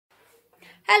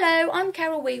Hello, I'm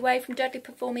Carol Wee-Way from Dudley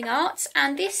Performing Arts,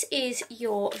 and this is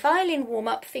your violin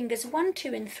warm-up, fingers 1,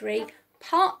 2 and 3,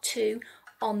 part 2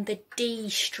 on the D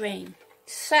string.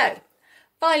 So,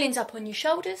 violins up on your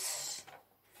shoulders,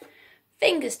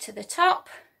 fingers to the top,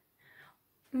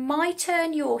 my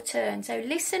turn, your turn, so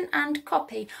listen and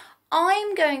copy.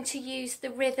 I'm going to use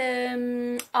the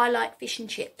rhythm I Like Fish and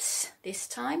Chips this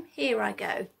time. Here I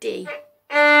go, D.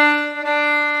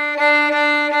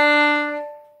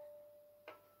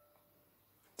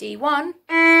 D1,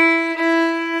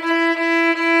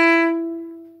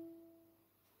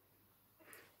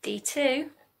 D2,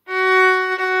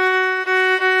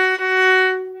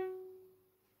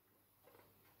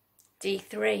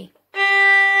 D3,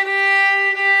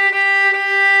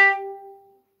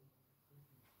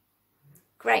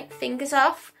 great, fingers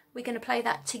off. We're going to play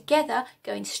that together,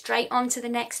 going straight on to the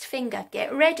next finger.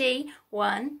 Get ready,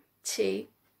 1, 2,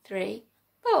 3,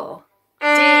 4. D,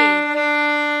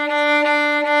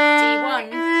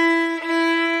 D1,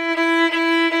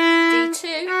 D2,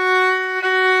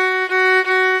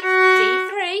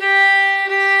 D3.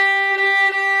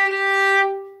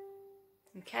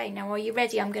 Okay, now are you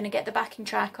ready? I'm going to get the backing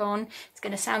track on. It's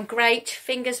going to sound great.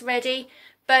 Fingers ready,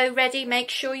 bow ready.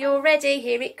 Make sure you're ready.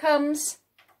 Here it comes.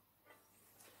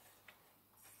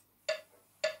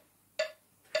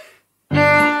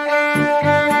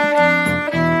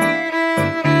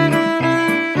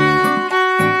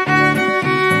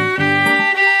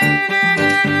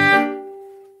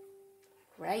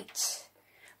 Great.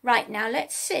 Right, now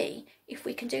let's see if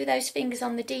we can do those fingers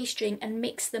on the D string and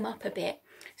mix them up a bit.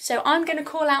 So I'm going to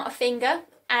call out a finger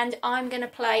and I'm going to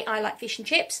play I Like Fish and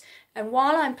Chips, and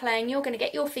while I'm playing you're going to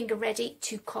get your finger ready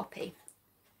to copy.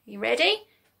 You ready?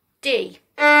 D,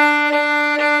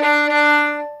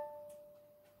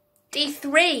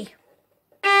 D3,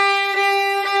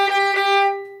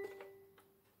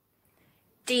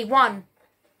 D1,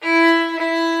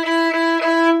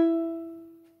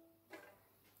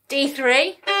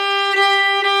 D3,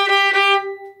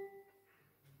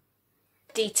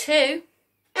 D2,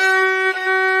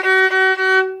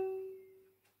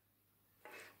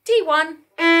 D1,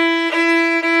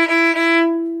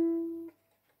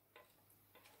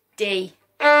 D.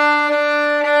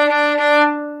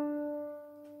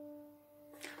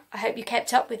 I hope you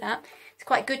kept up with that. It's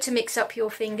quite good to mix up your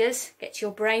fingers, gets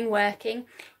your brain working.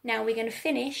 Now we're going to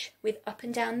finish with Up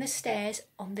and Down the Stairs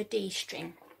on the D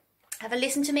string. Have a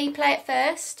listen to me play it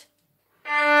first.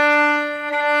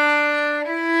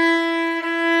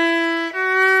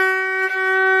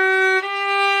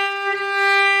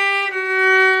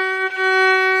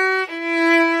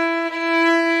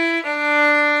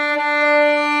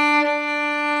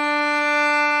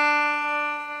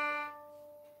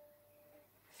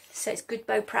 So it's good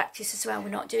bow practice as well. We're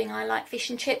not doing I Like Fish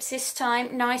and Chips this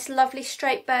time. Nice, lovely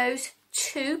straight bows.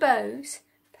 2 bows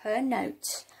per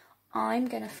note. I'm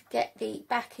going to get the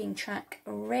backing track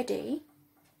ready.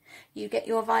 You get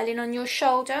your violin on your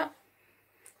shoulder.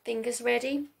 Fingers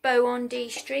ready. Bow on D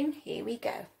string. Here we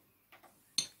go.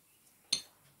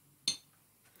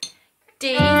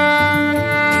 D,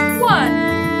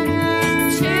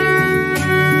 1,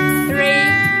 2,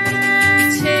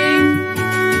 3,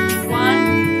 2,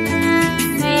 1.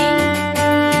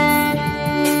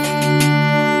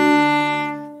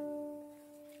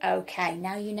 Okay,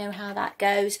 now you know how that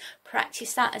goes.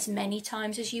 Practice that as many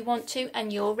times as you want to,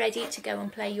 and you're ready to go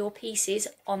and play your pieces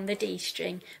on the D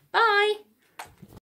string. Bye!